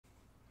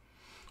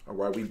All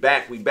right, we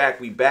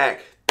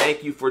back.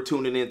 Thank you for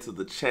tuning into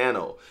the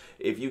channel.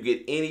 If you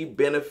get any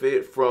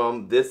benefit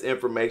from this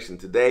information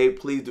today,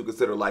 please do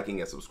consider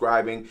liking and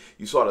subscribing.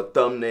 You saw the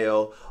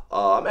thumbnail.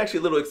 I'm actually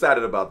a little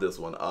excited about this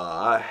one.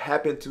 I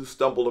happened to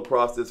stumble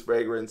across this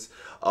fragrance,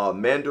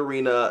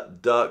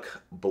 Mandarina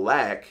Duck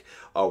Black,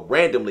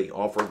 randomly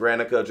on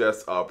Fragrantica,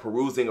 just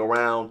perusing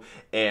around,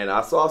 and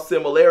I saw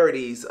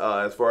similarities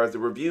as far as the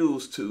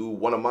reviews to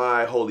one of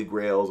my holy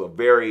grails,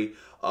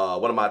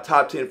 one of my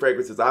top 10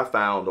 fragrances I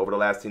found over the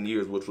last 10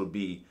 years, which would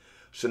be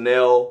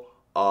Chanel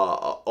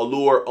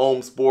Allure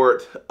Homme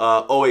Sport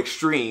Eau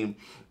Extreme.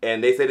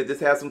 And they say that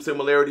this has some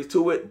similarities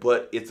to it,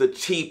 but it's a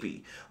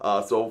cheapie.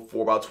 So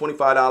for about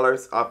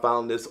 $25, I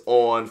found this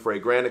on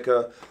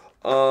Fragrantica.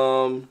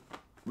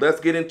 Let's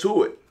get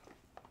into it.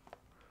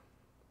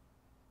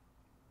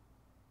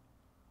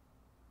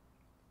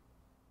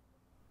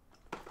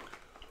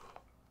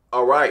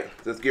 All right,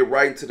 let's get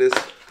right into this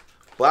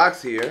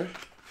box here.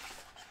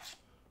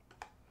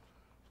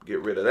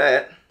 Get rid of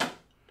that.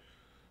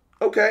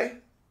 Okay,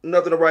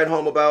 nothing to write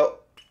home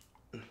about.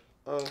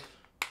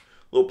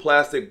 Little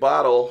plastic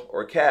bottle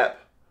or cap.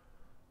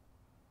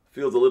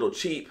 Feels a little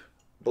cheap.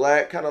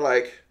 Black, kind of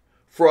like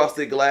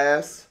frosted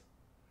glass.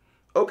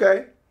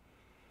 Okay.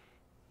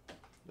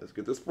 Let's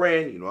get the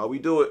spraying. You know how we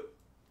do it.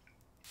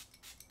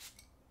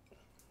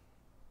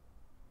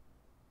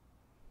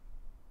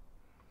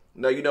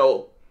 Now, you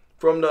know,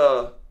 from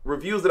the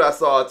reviews that I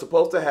saw, it's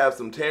supposed to have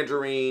some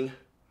tangerine,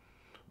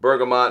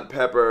 bergamot,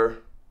 pepper,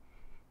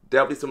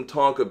 definitely some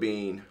tonka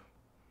bean,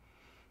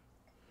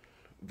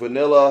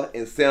 vanilla,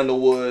 and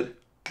sandalwood.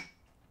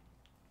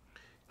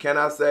 Can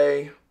I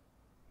say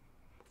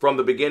from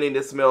the beginning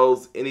this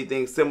smells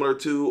anything similar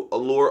to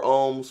Allure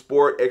Homme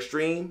Sport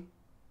Extreme?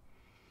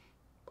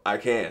 I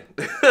can.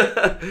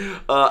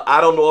 I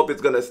don't know if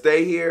it's going to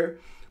stay here,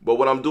 but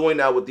what I'm doing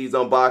now with these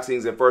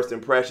unboxings and first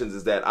impressions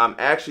is that I'm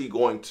actually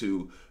going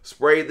to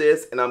spray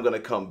this and I'm going to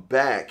come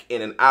back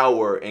in an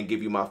hour and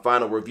give you my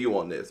final review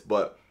on this.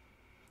 But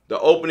the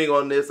opening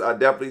on this, I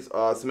definitely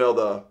smell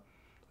the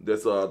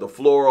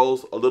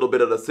florals, a little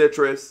bit of the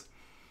citrus.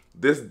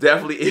 This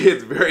definitely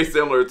is very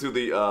similar to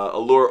the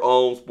Allure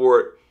Homme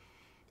Sport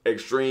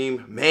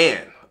Extreme.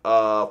 Man,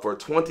 for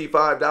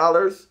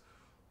 $25,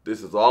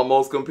 this is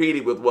almost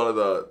competing with one of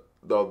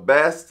the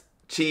best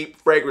cheap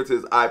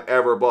fragrances I've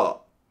ever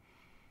bought.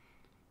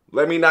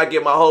 Let me not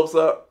get my hopes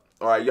up.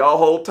 All right, y'all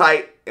hold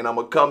tight, and I'm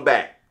going to come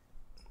back.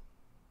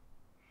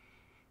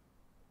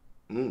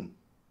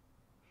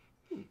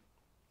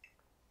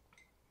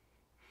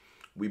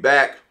 We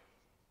back.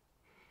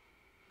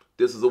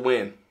 This is a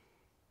win.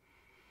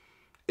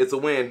 It's a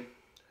win.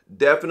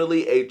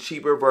 Definitely a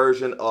cheaper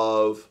version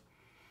of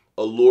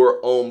Allure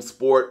Homme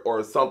Sport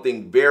or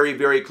something very,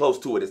 very close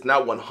to it. It's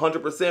not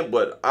 100%,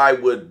 but I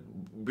would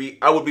be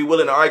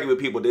willing to argue with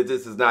people that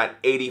this is not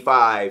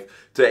 85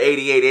 to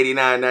 88,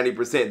 89,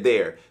 90%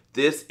 there.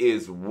 This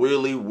is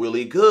really,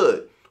 really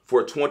good.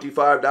 For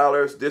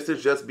 $25, this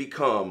has just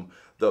become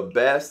the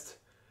best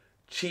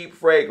cheap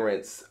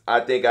fragrance I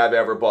think I've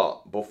ever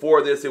bought.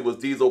 Before this, it was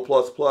Diesel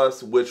Plus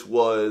Plus, which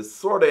was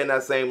sort of in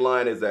that same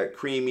line as that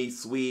creamy,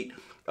 sweet,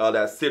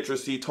 that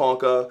citrusy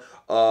tonka,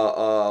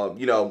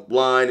 you know,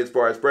 line as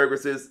far as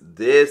fragrances.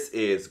 This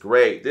is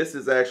great. This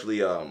is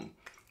actually,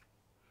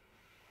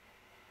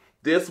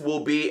 this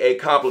will be a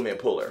compliment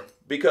puller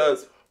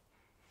because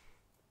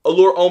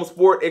Allure Homme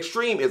Sport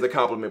Extreme is a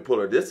compliment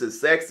puller. This is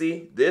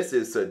sexy. This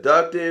is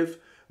seductive.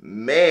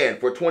 Man,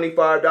 for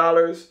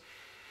 $25,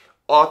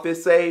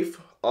 office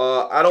safe.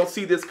 I don't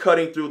see this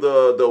cutting through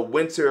the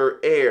winter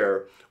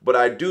air, but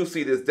I do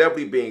see this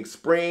definitely being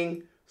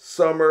spring,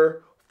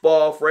 summer,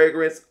 fall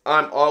fragrance.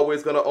 I'm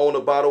always going to own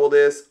a bottle of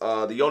this.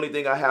 The only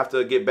thing I have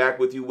to get back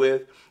with you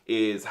with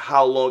is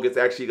how long it's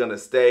actually going to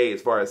stay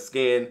as far as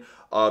skin,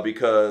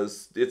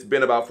 because it's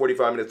been about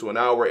 45 minutes to an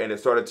hour and it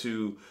started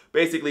to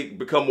basically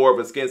become more of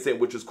a skin scent,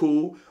 which is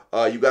cool.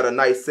 You got a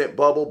nice scent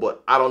bubble,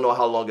 but I don't know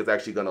how long it's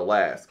actually going to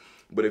last.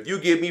 But if you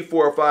give me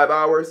 4 or 5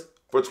 hours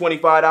for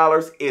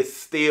 $25, it's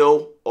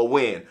still a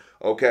win.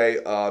 Okay,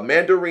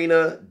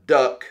 Mandarina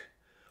Duck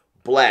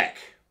Black.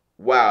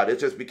 Wow, this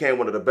just became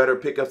one of the better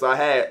pickups I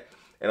had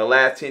in the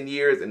last 10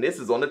 years, and this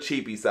is on the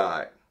cheapie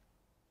side.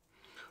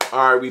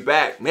 All right, we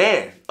back.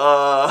 Man,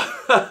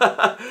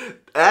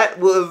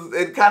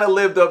 it kind of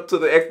lived up to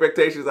the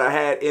expectations I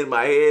had in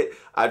my head.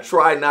 I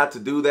tried not to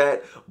do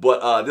that,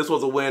 but this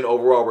was a win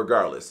overall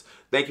regardless.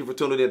 Thank you for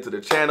tuning into the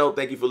channel.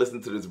 Thank you for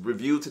listening to this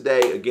review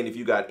today. Again, if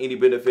you got any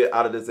benefit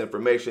out of this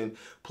information,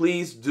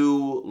 please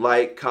do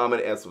like,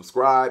 comment, and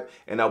subscribe,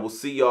 and I will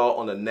see y'all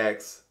on the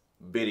next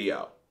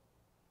video.